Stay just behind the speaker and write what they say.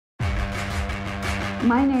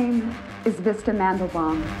My name is Vista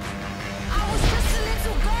Mandelbaum.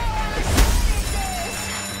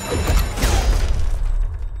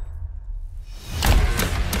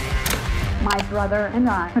 My brother and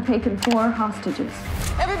I have taken 4 hostages.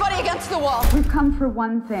 Everybody against the wall. We've come for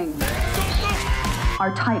one thing.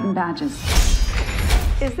 Our Titan badges.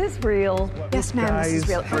 Is this real? Yes, ma'am, this is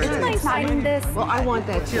real. Can I sign this? Well, I want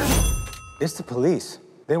that too. It's the police.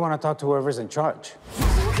 They want to talk to whoever's in charge.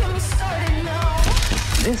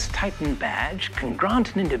 This Titan badge can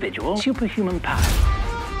grant an individual superhuman power.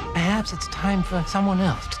 Perhaps it's time for someone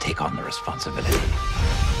else to take on the responsibility.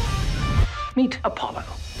 Meet Apollo.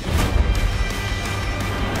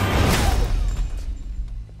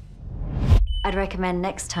 I'd recommend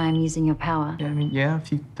next time using your power. Yeah, I mean, yeah,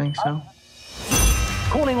 if you think so.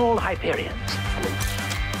 Calling all Hyperions.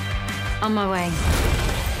 On my way.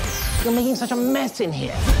 You're making such a mess in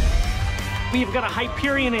here. We've got a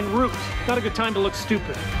Hyperion en route. Not a good time to look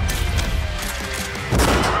stupid.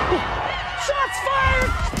 Shots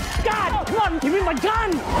fired! God, come on, give me my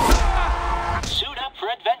gun! Suit up for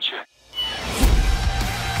adventure.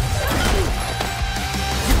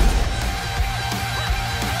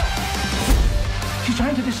 She's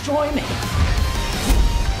trying to destroy me.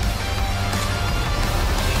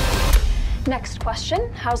 Next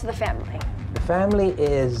question, how's the family? The family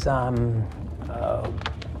is,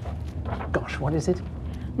 gosh, what is it?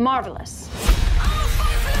 Marvelous.